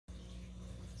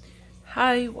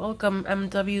Hi, welcome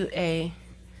MWA.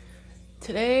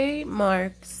 Today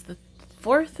marks the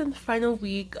fourth and final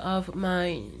week of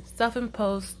my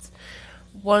self-imposed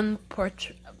one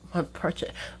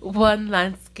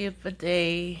landscape a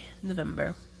day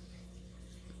November.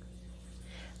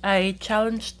 I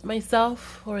challenged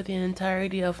myself for the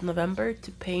entirety of November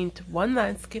to paint one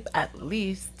landscape, at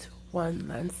least one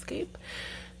landscape,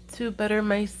 to better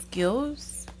my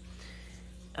skills.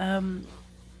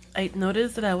 I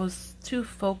noticed that I was too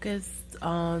focused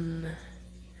more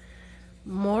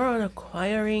on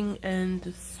acquiring and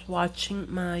swatching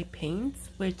my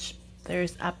paints, which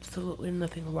there's absolutely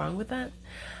nothing wrong with that.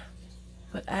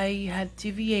 But I had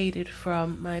deviated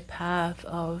from my path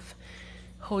of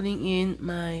honing in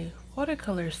my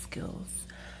watercolor skills.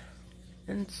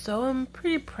 And so I'm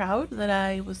pretty proud that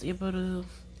I was able to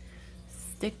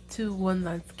stick to one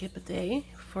landscape a day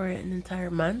for an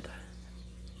entire month.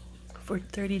 For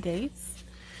 30 days.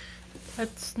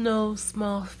 That's no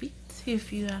small feat,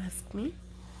 if you ask me.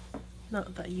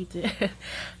 Not that you did.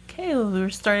 Okay, well, we're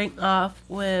starting off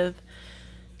with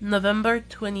November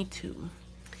 22.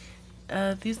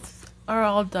 These are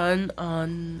all done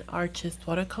on Artist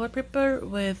watercolor paper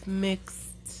with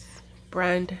mixed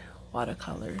brand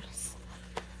watercolors.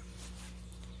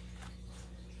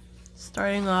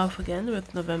 Starting off again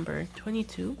with November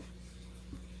 22.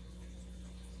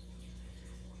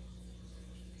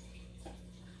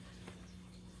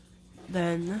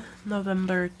 Then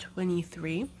November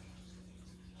 23.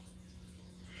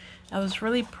 I was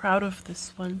really proud of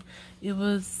this one. It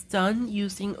was done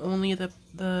using only the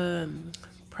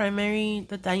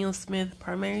Daniel Smith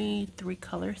primary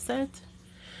 3-color set,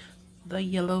 the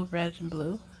yellow, red, and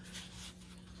blue.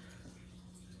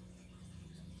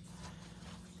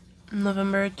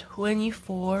 November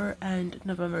 24 and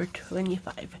November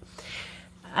 25.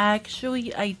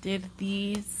 Actually, I did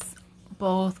these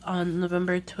both on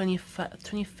November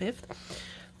 25th,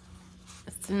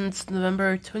 since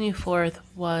November 24th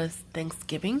was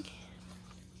Thanksgiving,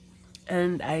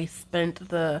 and I spent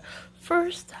the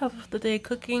first half of the day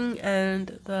cooking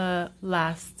and the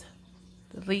last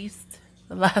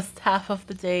half of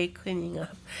the day cleaning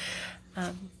up.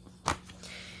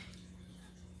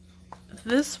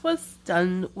 This was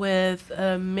done with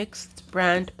a mixed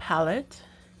brand palette.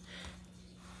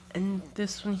 And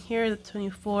this one here, the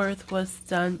 24th, was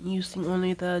done using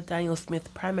only the Daniel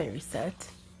Smith primary set.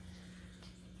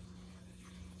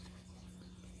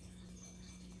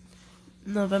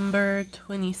 November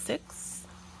 26th.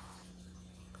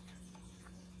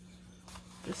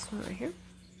 This one right here.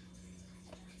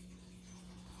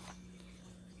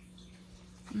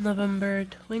 November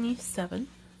 27th.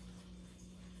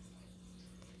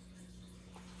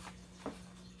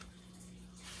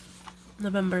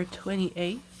 November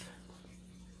 28th.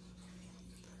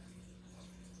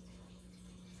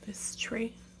 This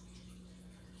tree.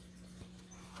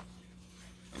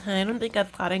 I don't think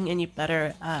I've gotten any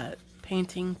better at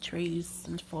painting trees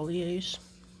and foliage.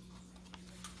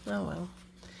 Oh well.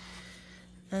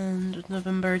 And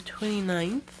November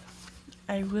 29th.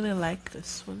 I really like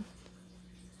this one.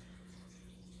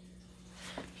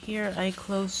 Here I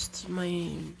closed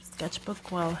my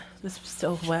sketchbook while this was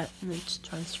still wet and it's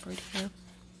transferred here.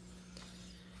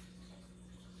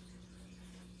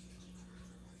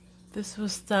 This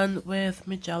was done with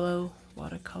Magello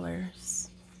watercolors.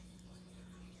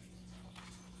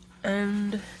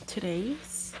 And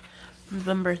today's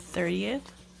November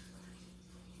 30th.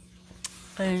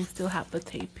 I still have the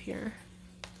tape here.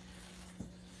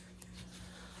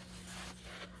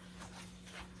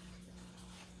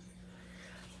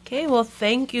 Okay, well,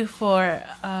 thank you for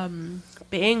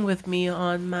being with me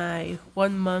on my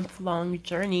 1-month-long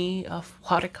journey of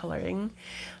watercoloring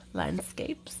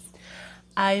landscapes.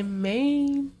 I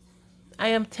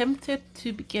am tempted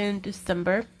to begin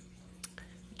December,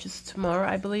 which is tomorrow,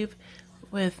 I believe,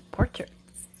 with portraits.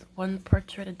 1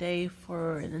 portrait a day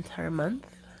for an entire month.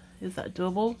 Is that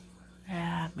doable?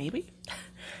 Maybe.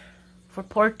 For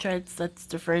portraits, that's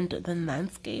different than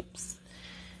landscapes,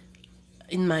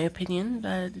 in my opinion,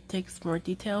 but it takes more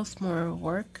details, more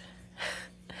work.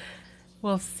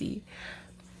 We'll see.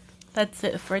 That's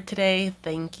it for today.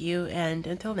 Thank you, and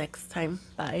until next time,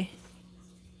 bye.